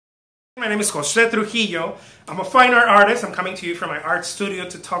My name is Jose Trujillo. I'm a fine art artist. I'm coming to you from my art studio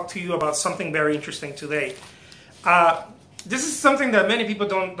to talk to you about something very interesting today. This is something that many people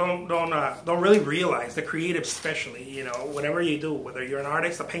don't really realize. The creative, especially, whatever you do, whether you're an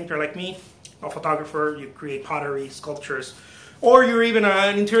artist, a painter like me, a photographer, you create pottery, sculptures, or you're even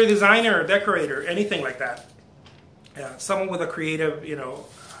an interior designer, or decorator, anything like that. Someone with a creative,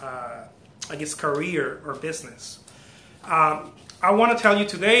 I guess, career or business. I want to tell you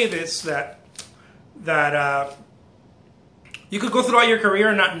today that you could go throughout your career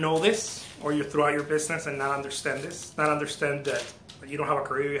and not know this, or you throughout your business and not understand this, not understand that you don't have a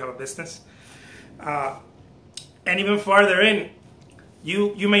career, you have a business. And even farther in,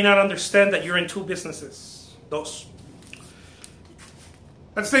 you may not understand that you're in two businesses. Dos.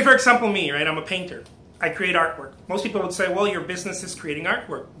 Let's say, for example, me, right? I'm a painter. I create artwork. Most people would say, well, your business is creating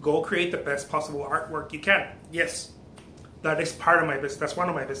artwork. Go create the best possible artwork you can. Yes. That is part of my business. That's one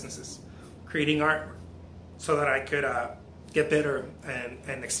of my businesses, creating artwork, so that I could get better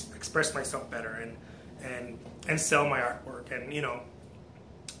and express myself better and sell my artwork and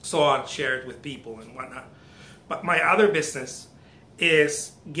so on, share it with people and whatnot. But my other business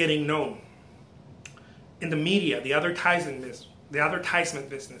is getting known in the media, the advertisement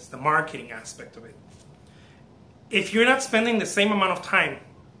business, the marketing aspect of it. If you're not spending the same amount of time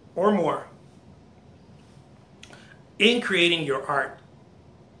or more in creating your art,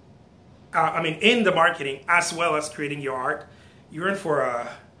 in the marketing as well as creating your art, you're in for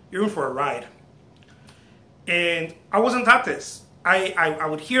a ride. And I wasn't taught this. I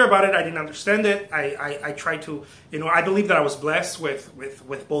would hear about it. I didn't understand it. I tried to, I believe that I was blessed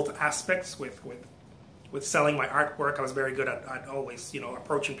with both aspects, with selling my artwork. I was very good at always,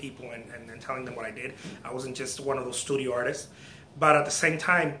 approaching people and telling them what I did. I wasn't just one of those studio artists. But at the same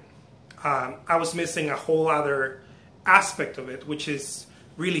time, I was missing a whole other aspect of it, which is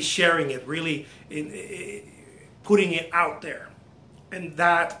really sharing it, really putting it out there. And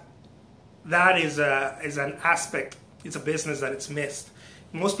that is an aspect, it's a business that it's missed.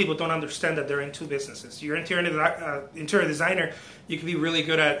 Most people don't understand that they're in two businesses. You're an interior designer, you can be really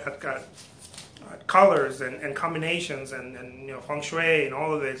good at colors and combinations and feng shui and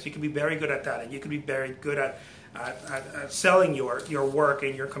all of this. You can be very good at that, and you can be very good at selling your work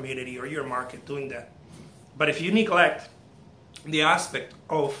in your community or your market, doing that. But if you neglect the aspect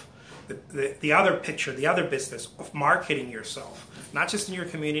of the other picture, the other business of marketing yourself, not just in your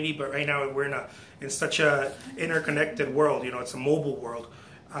community, but right now we're in such a interconnected world. It's a mobile world.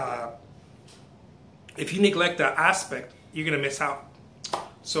 If you neglect that aspect, you're going to miss out.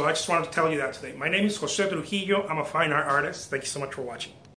 So I just wanted to tell you that today. My name is Jose Trujillo. I'm a fine art artist. Thank you so much for watching.